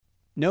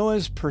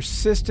Noah's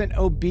persistent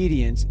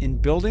obedience in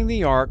building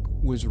the ark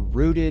was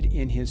rooted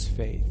in his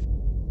faith.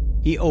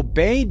 He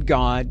obeyed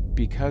God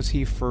because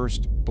he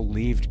first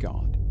believed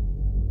God.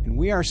 And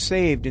we are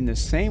saved in the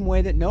same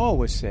way that Noah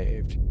was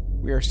saved.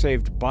 We are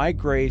saved by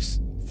grace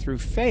through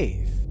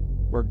faith.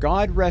 Where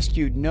God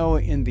rescued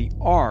Noah in the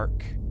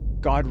ark,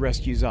 God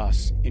rescues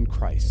us in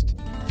Christ.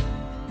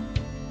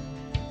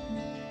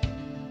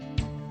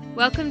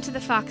 Welcome to the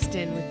Fox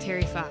Den with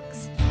Terry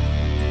Fox.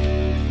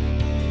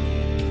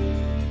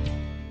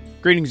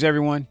 Greetings,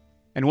 everyone,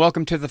 and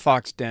welcome to the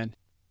Fox Den.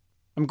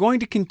 I'm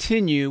going to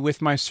continue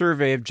with my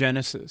survey of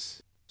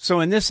Genesis. So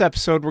in this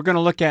episode, we're going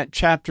to look at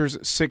chapters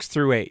 6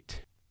 through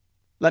 8.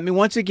 Let me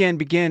once again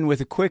begin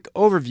with a quick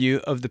overview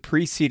of the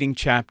preceding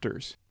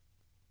chapters.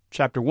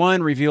 Chapter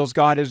 1 reveals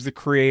God as the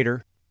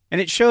Creator,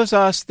 and it shows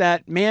us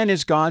that man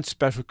is God's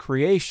special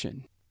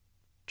creation.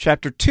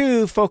 Chapter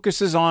 2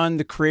 focuses on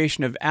the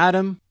creation of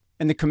Adam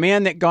and the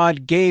command that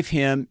God gave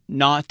him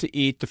not to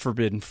eat the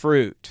forbidden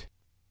fruit.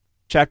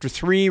 Chapter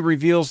 3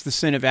 reveals the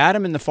sin of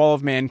Adam and the fall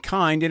of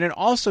mankind, and it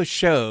also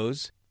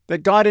shows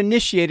that God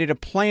initiated a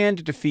plan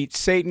to defeat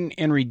Satan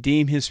and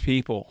redeem his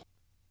people.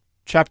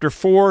 Chapter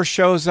 4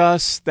 shows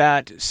us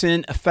that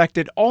sin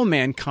affected all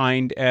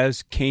mankind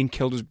as Cain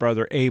killed his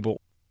brother Abel.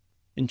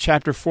 And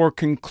chapter 4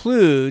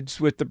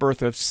 concludes with the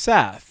birth of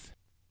Seth,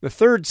 the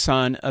third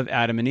son of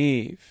Adam and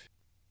Eve.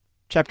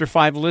 Chapter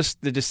 5 lists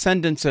the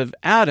descendants of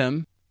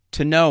Adam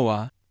to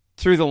Noah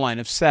through the line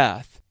of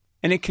Seth.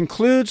 And it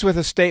concludes with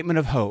a statement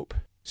of hope,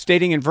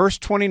 stating in verse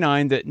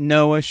 29 that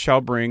Noah shall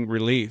bring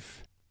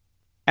relief.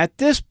 At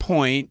this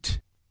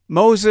point,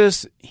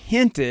 Moses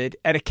hinted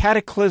at a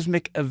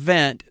cataclysmic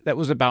event that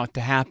was about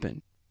to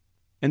happen.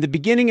 And the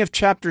beginning of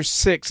chapter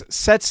 6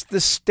 sets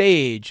the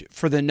stage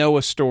for the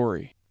Noah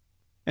story.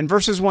 And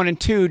verses 1 and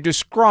 2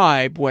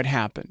 describe what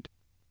happened.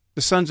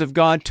 The sons of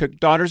God took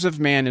daughters of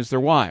man as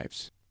their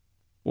wives.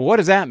 Well, what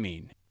does that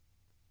mean?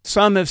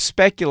 Some have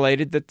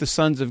speculated that the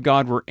sons of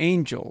God were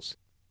angels.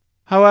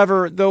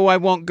 However, though I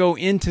won't go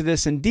into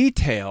this in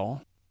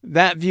detail,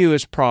 that view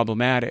is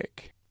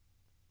problematic.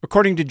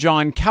 According to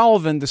John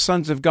Calvin, the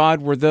sons of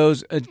God were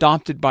those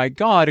adopted by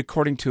God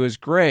according to his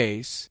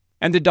grace,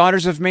 and the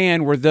daughters of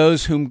man were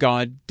those whom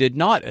God did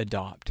not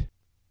adopt.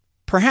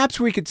 Perhaps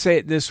we could say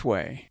it this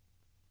way.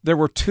 There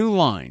were two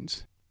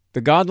lines,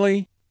 the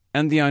godly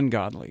and the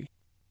ungodly.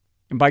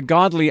 And by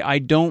godly, I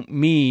don't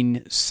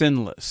mean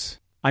sinless.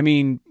 I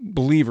mean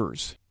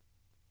believers.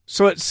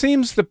 So it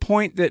seems the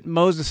point that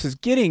Moses is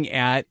getting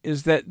at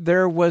is that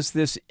there was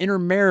this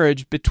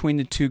intermarriage between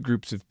the two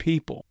groups of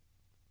people.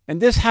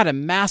 And this had a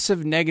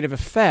massive negative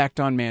effect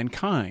on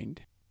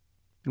mankind.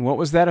 And what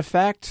was that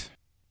effect?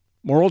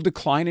 Moral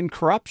decline and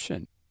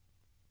corruption.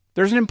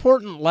 There's an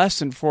important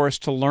lesson for us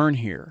to learn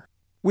here.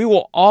 We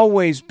will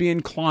always be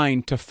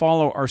inclined to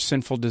follow our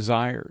sinful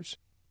desires.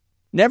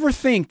 Never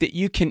think that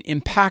you can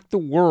impact the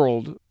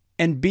world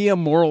and be a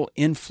moral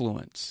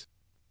influence.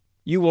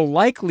 You will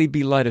likely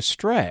be led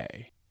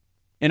astray.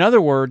 In other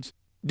words,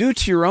 due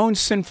to your own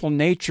sinful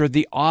nature,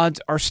 the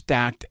odds are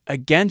stacked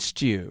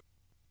against you.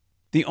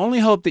 The only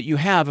hope that you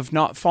have of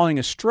not falling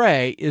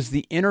astray is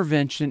the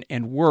intervention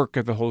and work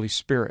of the Holy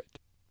Spirit.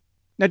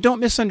 Now, don't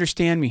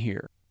misunderstand me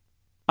here.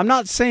 I'm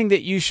not saying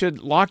that you should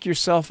lock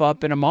yourself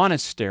up in a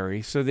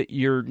monastery so that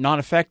you're not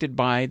affected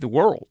by the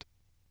world.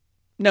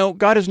 No,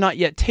 God has not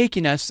yet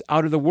taken us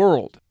out of the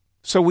world,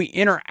 so we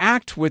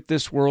interact with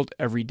this world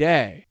every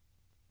day.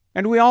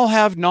 And we all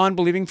have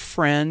non-believing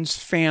friends,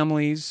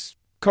 families,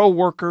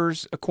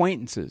 co-workers,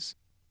 acquaintances.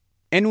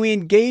 And we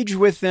engage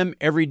with them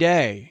every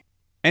day.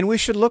 And we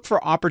should look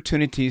for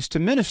opportunities to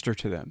minister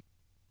to them.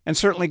 And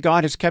certainly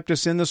God has kept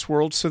us in this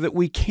world so that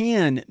we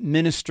can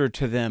minister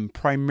to them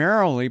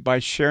primarily by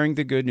sharing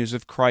the good news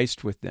of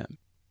Christ with them.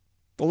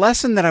 The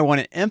lesson that I want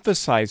to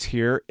emphasize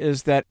here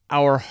is that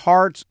our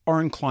hearts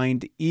are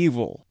inclined to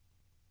evil.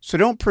 So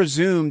don't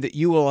presume that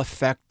you will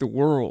affect the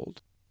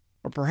world.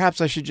 Or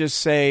perhaps I should just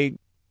say,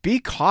 be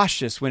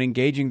cautious when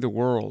engaging the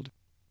world.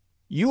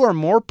 You are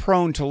more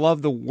prone to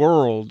love the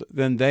world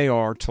than they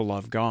are to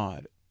love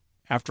God.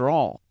 After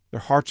all, their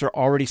hearts are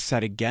already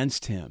set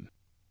against Him.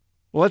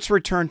 Well, let's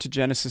return to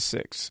Genesis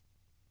 6.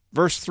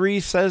 Verse 3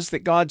 says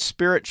that God's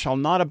Spirit shall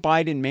not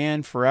abide in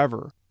man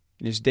forever,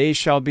 and his days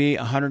shall be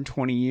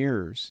 120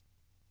 years.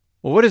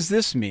 Well, what does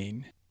this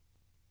mean?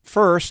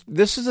 First,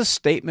 this is a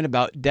statement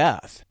about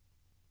death.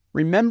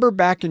 Remember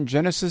back in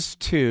Genesis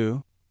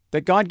 2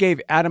 that God gave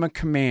Adam a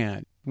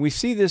command. We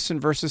see this in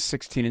verses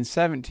 16 and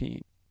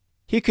 17.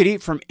 He could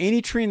eat from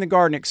any tree in the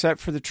garden except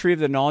for the tree of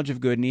the knowledge of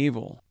good and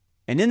evil.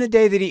 And in the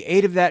day that he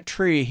ate of that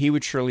tree, he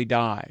would surely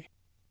die.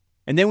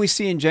 And then we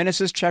see in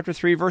Genesis chapter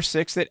 3, verse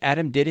 6, that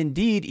Adam did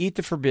indeed eat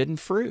the forbidden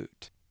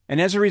fruit. And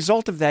as a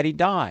result of that, he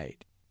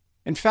died.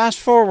 And fast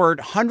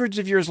forward hundreds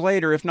of years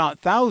later, if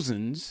not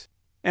thousands,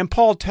 and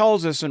Paul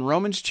tells us in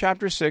Romans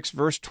chapter 6,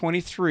 verse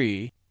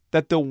 23,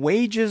 that the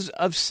wages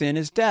of sin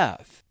is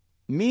death,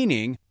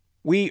 meaning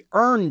we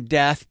earn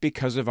death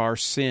because of our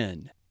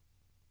sin.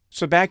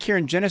 So back here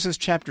in Genesis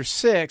chapter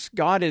 6,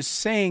 God is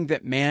saying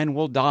that man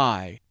will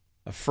die.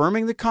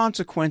 affirming the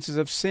consequences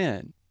of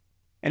sin.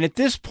 And at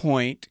this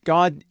point,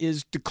 God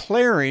is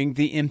declaring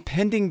the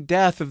impending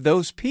death of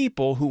those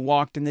people who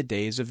walked in the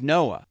days of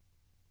Noah.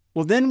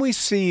 Well, then we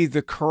see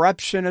the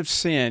corruption of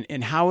sin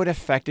and how it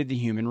affected the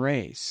human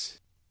race.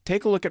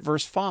 Take a look at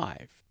verse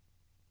 5.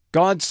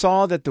 God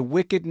saw that the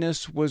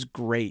wickedness was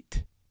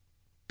great.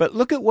 But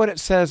look at what it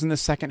says in the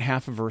second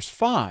half of verse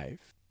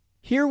 5.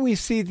 Here we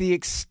see the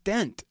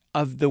extent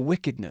of the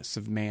wickedness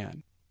of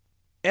man.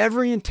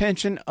 Every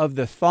intention of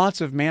the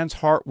thoughts of man's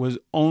heart was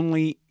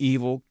only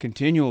evil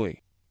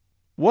continually.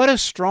 What a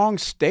strong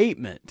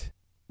statement.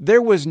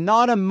 There was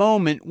not a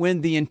moment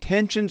when the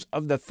intentions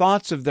of the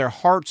thoughts of their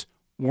hearts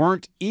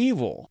weren't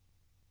evil.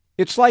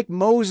 It's like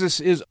Moses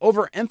is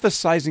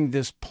overemphasizing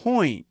this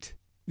point.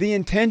 The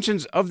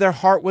intentions of their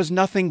heart was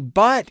nothing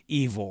but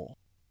evil.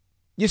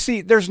 You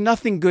see, there's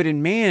nothing good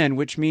in man,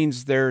 which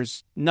means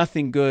there's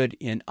nothing good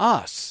in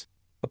us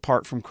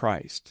apart from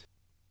Christ.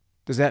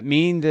 Does that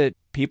mean that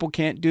people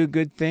can't do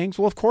good things?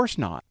 Well, of course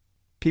not.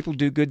 People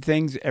do good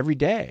things every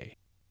day.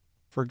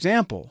 For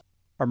example,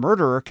 a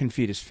murderer can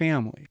feed his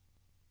family.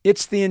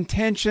 It's the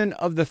intention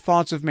of the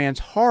thoughts of man's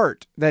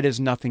heart that is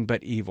nothing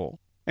but evil.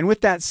 And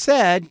with that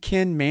said,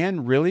 can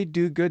man really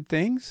do good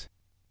things?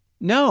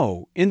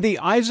 No. In the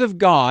eyes of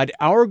God,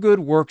 our good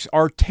works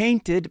are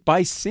tainted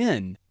by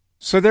sin,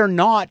 so they're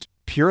not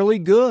purely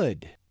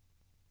good.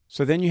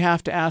 So then you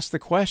have to ask the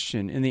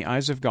question, in the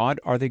eyes of God,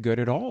 are they good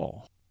at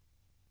all?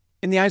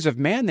 In the eyes of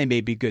man, they may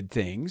be good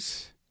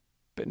things,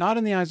 but not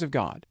in the eyes of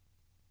God,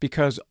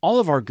 because all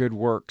of our good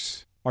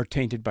works are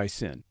tainted by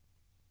sin.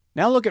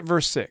 Now look at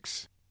verse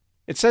 6.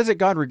 It says that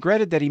God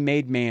regretted that he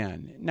made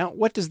man. Now,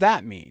 what does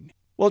that mean?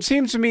 Well, it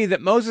seems to me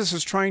that Moses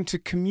is trying to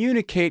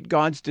communicate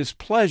God's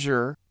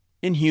displeasure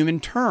in human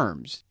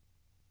terms.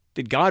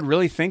 Did God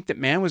really think that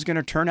man was going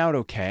to turn out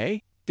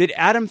okay? Did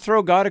Adam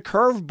throw God a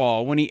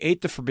curveball when he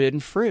ate the forbidden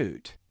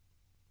fruit?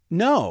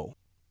 No.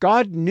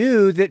 God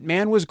knew that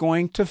man was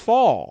going to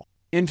fall.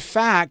 In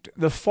fact,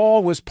 the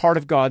fall was part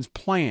of God's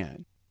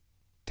plan.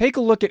 Take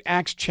a look at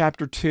Acts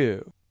chapter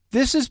 2.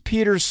 This is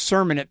Peter's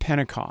sermon at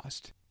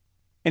Pentecost.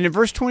 And in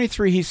verse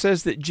 23, he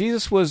says that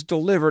Jesus was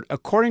delivered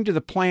according to the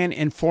plan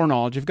and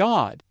foreknowledge of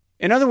God.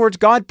 In other words,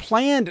 God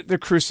planned the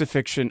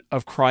crucifixion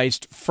of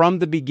Christ from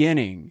the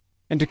beginning.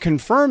 And to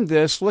confirm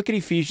this, look at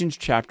Ephesians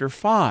chapter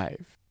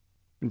 5.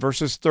 In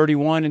verses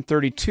 31 and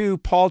 32,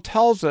 Paul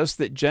tells us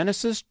that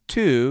Genesis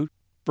 2,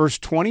 verse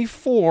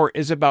 24,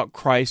 is about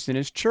Christ and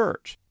his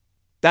church.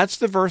 That's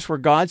the verse where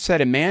God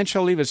said, "A man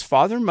shall leave his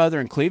father and mother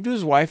and cleave to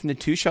his wife, and the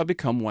two shall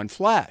become one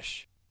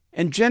flesh."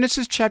 And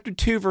Genesis chapter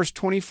 2, verse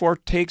 24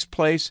 takes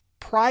place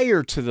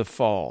prior to the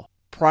fall,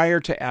 prior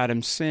to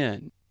Adam's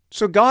sin.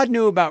 So God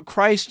knew about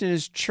Christ and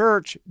his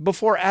church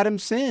before Adam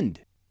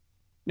sinned.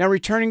 Now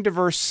returning to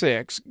verse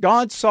 6,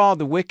 God saw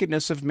the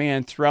wickedness of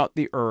man throughout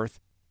the earth,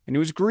 and he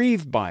was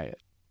grieved by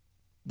it.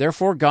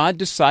 Therefore God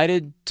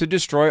decided to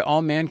destroy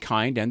all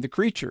mankind and the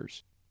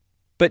creatures.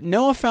 But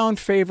Noah found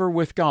favor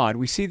with God.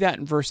 We see that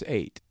in verse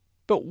 8.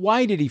 But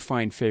why did he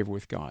find favor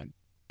with God?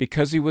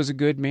 Because he was a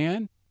good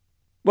man?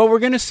 Well, we're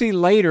going to see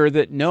later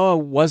that Noah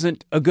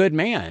wasn't a good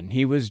man.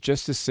 He was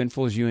just as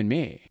sinful as you and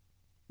me.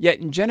 Yet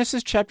in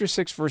Genesis chapter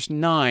 6, verse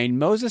 9,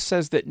 Moses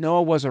says that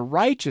Noah was a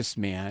righteous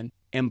man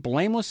and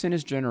blameless in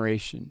his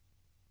generation.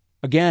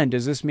 Again,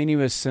 does this mean he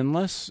was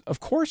sinless? Of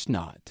course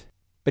not.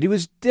 But he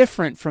was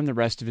different from the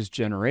rest of his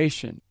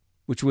generation,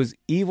 which was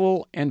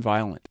evil and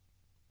violent.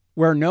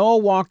 Where Noah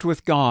walked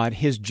with God,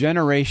 his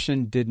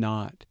generation did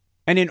not.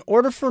 And in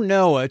order for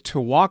Noah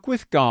to walk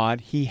with God,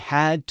 he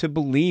had to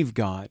believe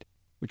God,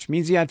 which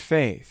means he had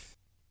faith.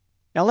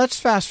 Now let's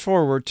fast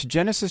forward to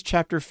Genesis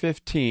chapter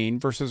 15,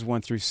 verses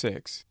 1 through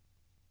 6.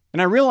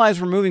 And I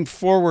realize we're moving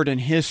forward in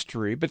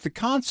history, but the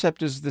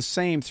concept is the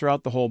same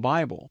throughout the whole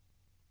Bible.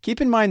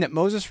 Keep in mind that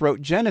Moses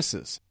wrote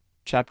Genesis,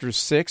 chapters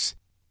 6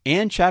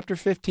 and chapter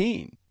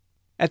 15.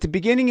 At the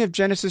beginning of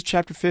Genesis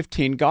chapter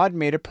 15, God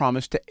made a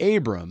promise to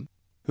Abram,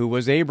 who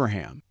was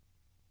Abraham.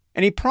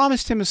 And he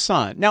promised him a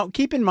son. Now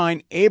keep in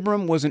mind,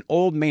 Abram was an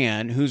old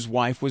man whose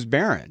wife was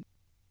barren.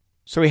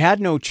 So he had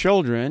no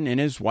children, and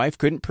his wife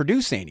couldn't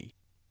produce any.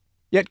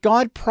 Yet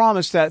God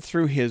promised that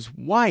through his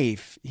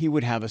wife he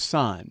would have a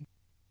son.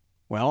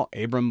 Well,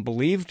 Abram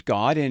believed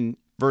God, and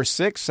verse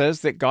 6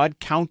 says that God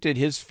counted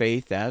his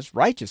faith as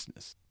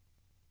righteousness.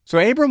 So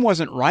Abram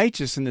wasn't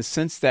righteous in the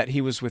sense that he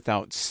was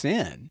without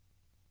sin.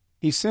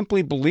 He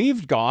simply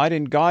believed God,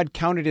 and God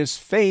counted his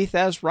faith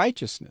as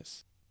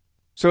righteousness.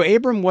 So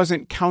Abram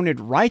wasn't counted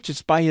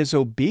righteous by his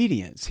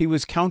obedience. He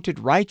was counted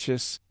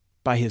righteous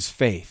by his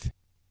faith.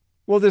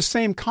 Well, the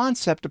same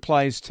concept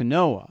applies to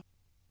Noah.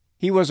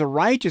 He was a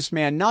righteous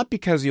man not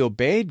because he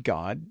obeyed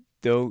God,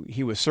 though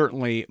he was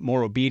certainly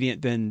more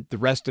obedient than the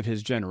rest of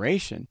his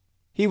generation.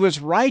 He was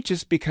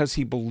righteous because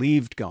he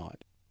believed God.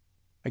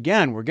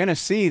 Again, we're going to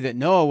see that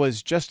Noah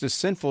was just as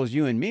sinful as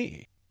you and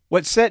me.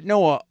 What set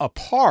Noah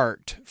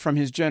apart from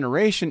his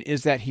generation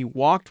is that he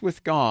walked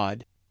with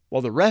God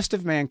while the rest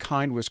of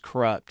mankind was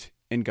corrupt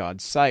in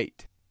God's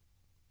sight.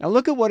 Now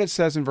look at what it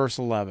says in verse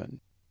 11.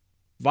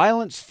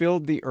 Violence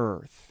filled the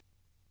earth.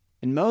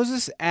 And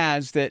Moses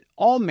adds that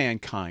all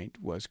mankind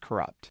was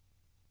corrupt.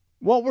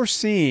 What we're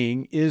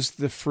seeing is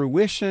the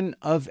fruition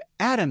of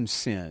Adam's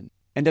sin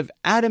and of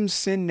Adam's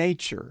sin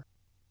nature.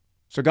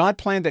 So God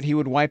planned that he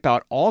would wipe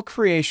out all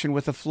creation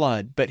with a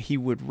flood, but he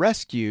would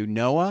rescue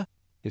Noah,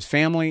 his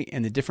family,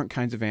 and the different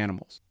kinds of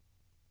animals.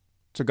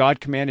 So God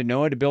commanded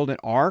Noah to build an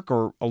ark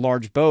or a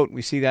large boat.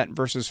 We see that in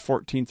verses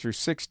 14 through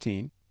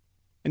 16.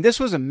 And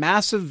this was a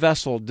massive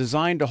vessel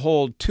designed to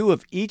hold 2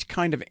 of each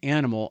kind of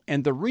animal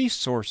and the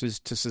resources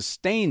to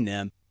sustain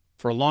them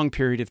for a long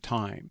period of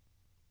time.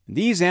 And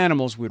these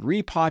animals would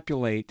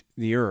repopulate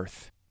the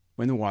earth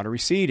when the water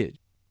receded.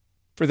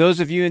 For those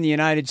of you in the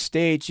United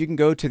States, you can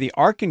go to the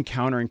Ark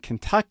Encounter in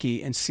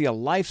Kentucky and see a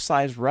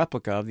life-size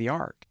replica of the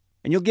ark.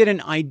 And you'll get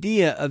an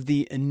idea of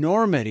the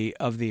enormity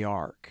of the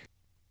ark.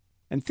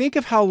 And think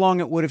of how long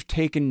it would have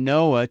taken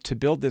Noah to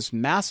build this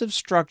massive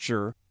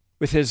structure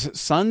with his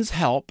son's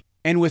help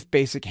and with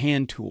basic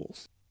hand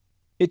tools.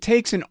 It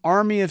takes an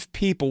army of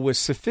people with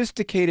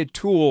sophisticated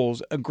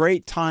tools a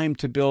great time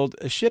to build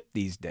a ship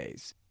these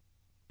days.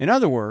 In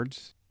other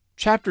words,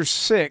 chapter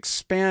 6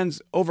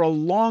 spans over a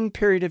long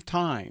period of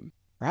time,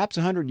 perhaps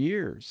 100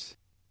 years.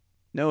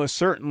 Noah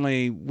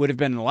certainly would have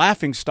been a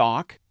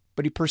laughingstock,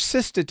 but he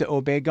persisted to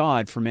obey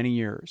God for many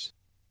years.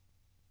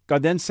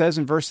 God then says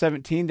in verse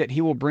 17 that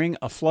he will bring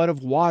a flood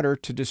of water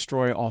to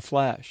destroy all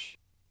flesh.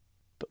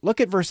 But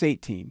look at verse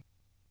 18.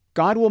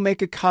 God will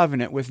make a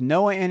covenant with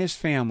Noah and his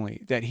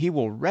family that he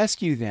will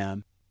rescue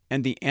them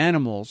and the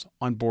animals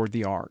on board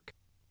the ark.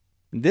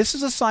 And this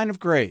is a sign of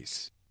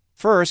grace.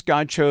 First,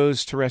 God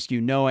chose to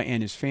rescue Noah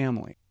and his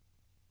family.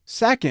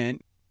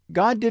 Second,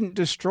 God didn't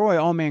destroy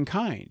all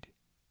mankind.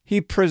 He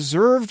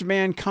preserved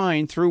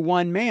mankind through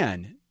one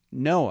man,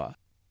 Noah.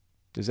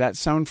 Does that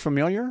sound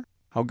familiar?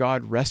 How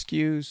God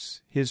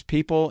rescues his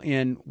people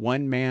in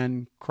one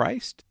man,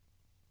 Christ?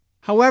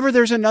 However,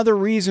 there's another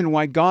reason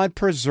why God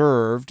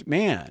preserved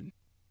man.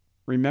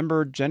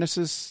 Remember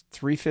Genesis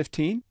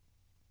 3:15?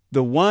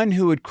 The one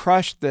who would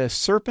crush the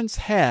serpent's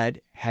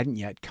head hadn't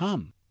yet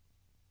come.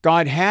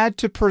 God had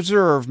to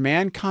preserve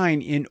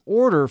mankind in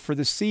order for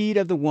the seed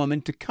of the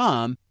woman to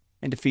come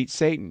and defeat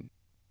Satan.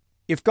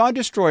 If God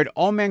destroyed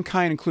all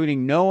mankind,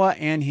 including Noah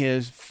and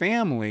his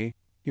family,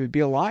 he would be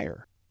a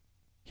liar.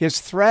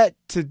 His threat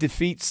to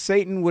defeat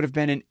Satan would have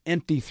been an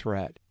empty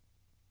threat.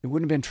 It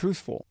wouldn't have been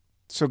truthful.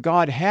 So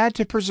God had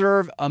to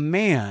preserve a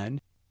man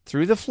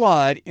through the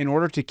flood in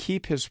order to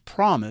keep his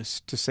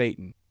promise to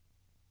Satan.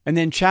 And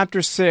then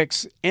chapter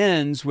 6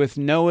 ends with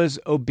Noah's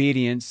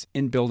obedience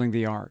in building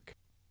the ark.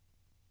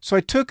 So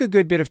I took a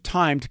good bit of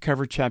time to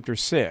cover chapter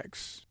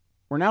 6.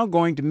 We're now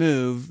going to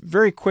move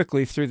very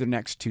quickly through the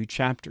next 2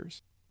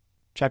 chapters.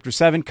 Chapter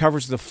 7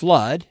 covers the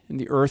flood, and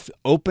the earth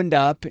opened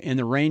up and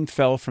the rain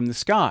fell from the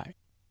sky.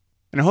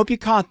 And I hope you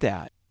caught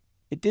that.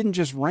 It didn't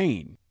just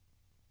rain.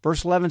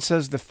 Verse 11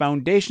 says, the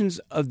foundations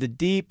of the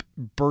deep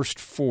burst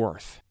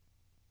forth.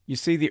 You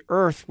see, the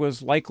earth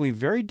was likely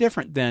very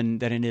different then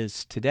than it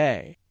is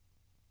today.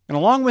 And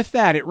along with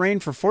that, it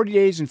rained for 40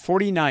 days and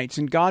 40 nights,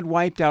 and God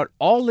wiped out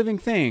all living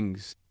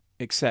things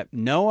except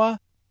Noah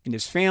and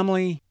his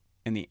family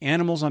and the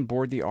animals on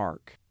board the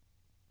ark.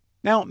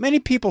 Now, many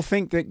people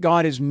think that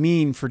God is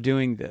mean for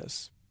doing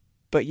this,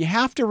 but you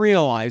have to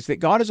realize that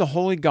God is a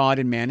holy God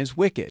and man is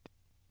wicked.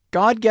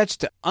 God gets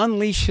to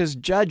unleash his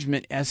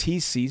judgment as he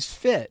sees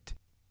fit.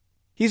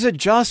 He's a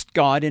just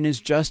God and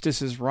his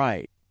justice is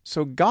right.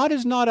 So God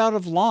is not out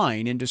of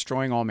line in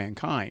destroying all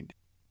mankind.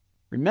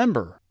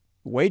 Remember,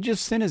 the wages of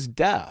sin is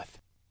death.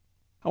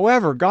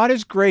 However, God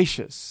is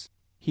gracious.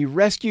 He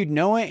rescued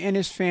Noah and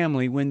his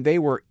family when they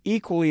were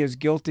equally as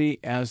guilty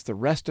as the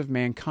rest of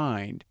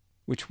mankind,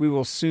 which we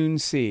will soon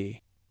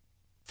see.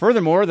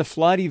 Furthermore, the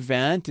flood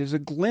event is a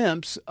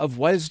glimpse of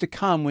what is to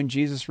come when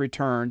Jesus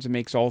returns and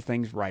makes all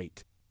things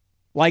right.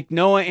 Like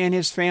Noah and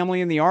his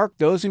family in the ark,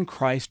 those in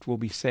Christ will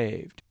be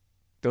saved.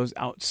 Those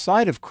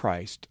outside of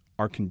Christ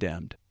are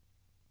condemned.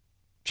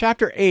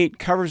 Chapter 8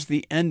 covers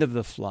the end of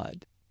the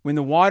flood, when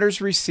the waters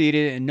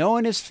receded and Noah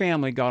and his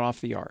family got off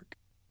the ark.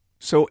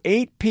 So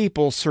 8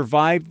 people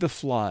survived the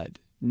flood: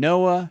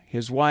 Noah,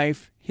 his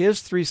wife,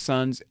 his 3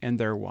 sons, and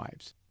their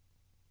wives.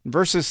 In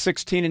verses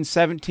 16 and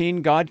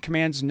 17, God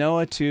commands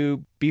Noah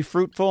to be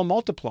fruitful and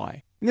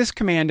multiply. And this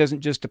command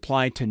doesn't just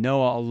apply to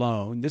Noah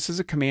alone. This is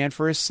a command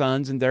for his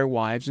sons and their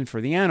wives and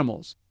for the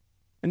animals.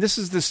 And this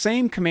is the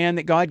same command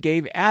that God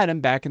gave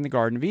Adam back in the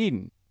Garden of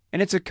Eden. And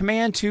it's a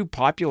command to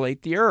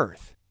populate the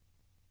earth.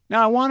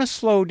 Now I want to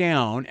slow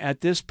down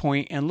at this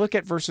point and look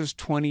at verses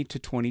 20 to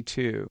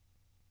 22.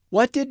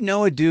 What did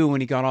Noah do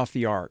when he got off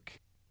the ark?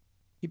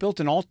 He built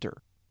an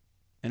altar.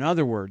 In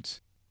other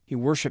words, he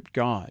worshiped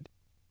God.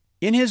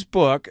 In his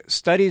book,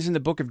 Studies in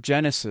the Book of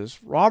Genesis,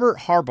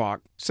 Robert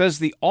Harbach says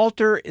the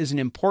altar is an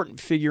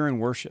important figure in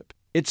worship.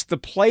 It's the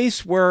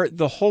place where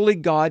the holy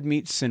God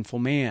meets sinful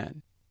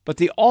man. But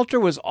the altar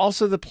was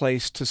also the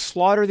place to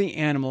slaughter the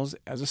animals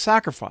as a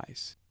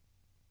sacrifice.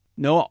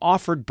 Noah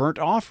offered burnt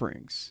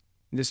offerings.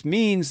 This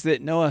means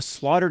that Noah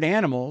slaughtered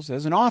animals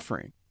as an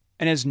offering.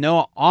 And as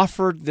Noah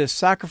offered this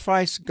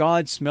sacrifice,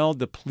 God smelled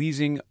the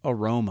pleasing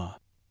aroma.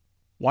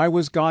 Why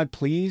was God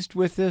pleased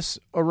with this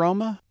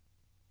aroma?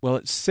 Well,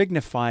 it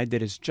signified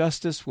that his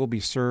justice will be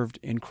served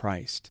in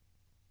Christ.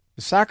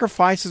 The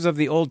sacrifices of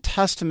the Old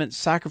Testament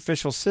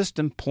sacrificial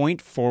system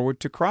point forward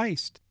to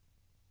Christ.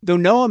 Though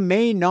Noah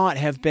may not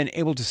have been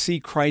able to see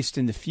Christ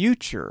in the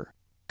future,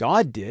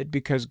 God did,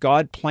 because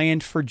God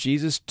planned for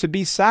Jesus to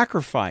be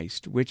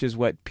sacrificed, which is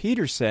what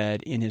Peter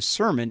said in his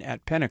sermon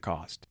at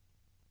Pentecost.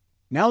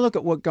 Now look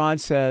at what God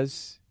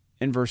says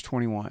in verse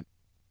 21.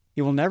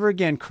 He will never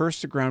again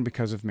curse the ground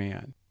because of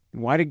man.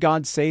 And why did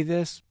God say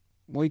this?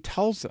 Well, he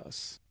tells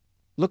us.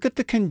 Look at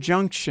the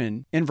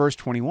conjunction in verse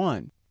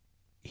 21.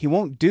 He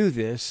won't do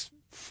this,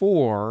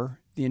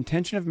 for the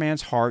intention of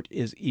man's heart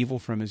is evil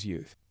from his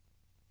youth.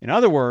 In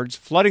other words,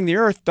 flooding the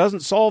earth doesn't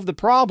solve the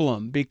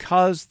problem,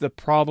 because the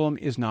problem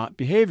is not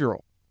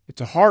behavioral. It's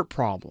a heart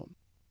problem.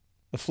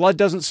 The flood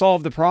doesn't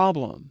solve the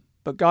problem,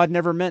 but God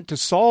never meant to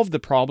solve the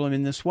problem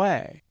in this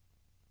way.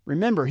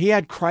 Remember, he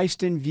had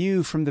Christ in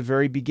view from the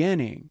very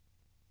beginning.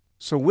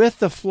 So with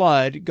the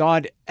flood,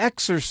 God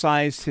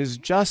exercised his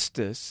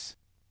justice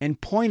and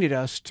pointed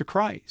us to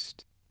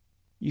Christ.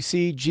 You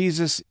see,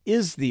 Jesus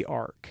is the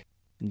ark,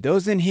 and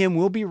those in him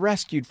will be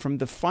rescued from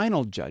the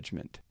final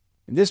judgment.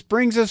 And this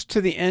brings us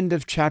to the end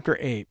of chapter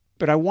 8,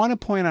 but I want to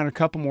point out a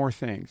couple more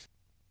things.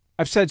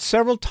 I've said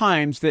several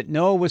times that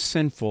Noah was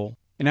sinful,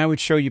 and I would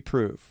show you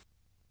proof.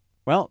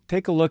 Well,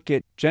 take a look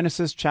at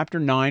Genesis chapter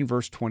 9,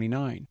 verse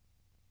 29.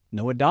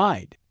 Noah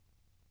died.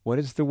 What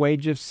is the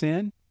wage of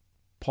sin?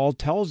 Paul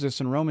tells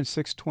us in Romans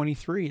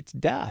 6:23, it's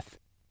death.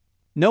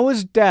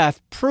 Noah's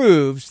death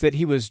proves that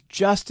he was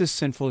just as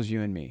sinful as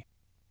you and me.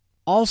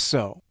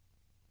 Also,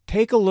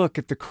 take a look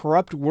at the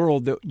corrupt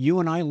world that you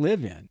and I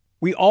live in.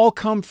 We all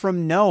come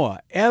from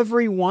Noah,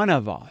 every one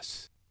of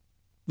us.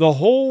 The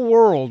whole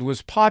world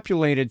was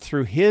populated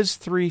through his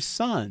 3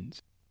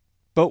 sons,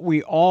 but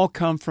we all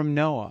come from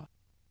Noah.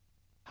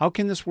 How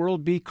can this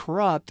world be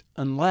corrupt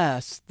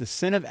unless the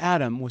sin of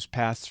Adam was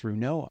passed through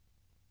Noah?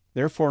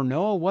 Therefore,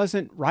 Noah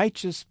wasn't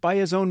righteous by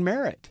his own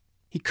merit.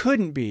 He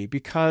couldn't be,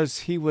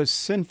 because he was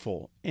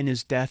sinful, and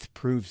his death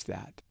proves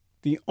that.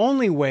 The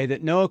only way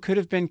that Noah could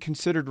have been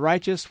considered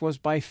righteous was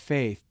by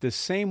faith, the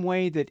same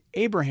way that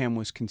Abraham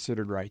was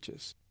considered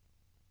righteous,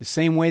 the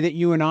same way that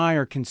you and I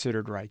are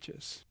considered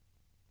righteous.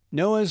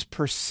 Noah's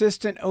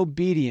persistent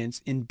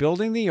obedience in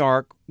building the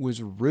ark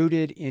was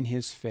rooted in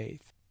his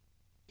faith.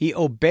 He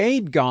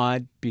obeyed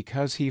God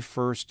because he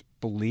first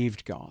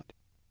believed God.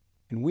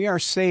 And we are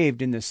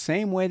saved in the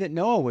same way that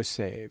Noah was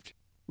saved.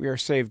 We are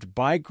saved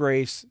by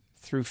grace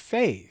through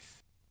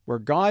faith. Where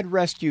God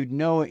rescued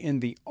Noah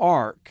in the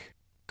ark,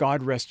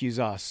 God rescues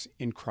us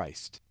in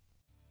Christ.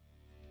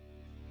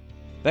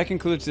 That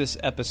concludes this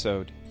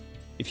episode.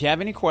 If you have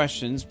any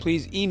questions,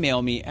 please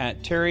email me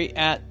at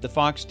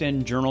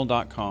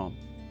terry@thefoxdenjournal.com.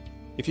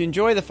 If you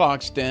enjoy The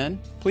Fox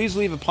Den, please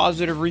leave a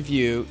positive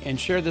review and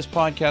share this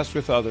podcast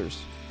with others.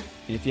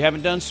 And if you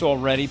haven't done so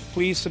already,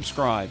 please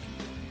subscribe.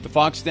 The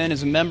Fox Den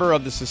is a member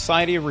of the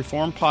Society of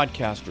Reformed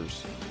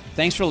Podcasters.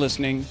 Thanks for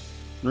listening,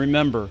 and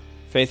remember,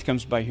 faith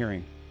comes by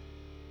hearing.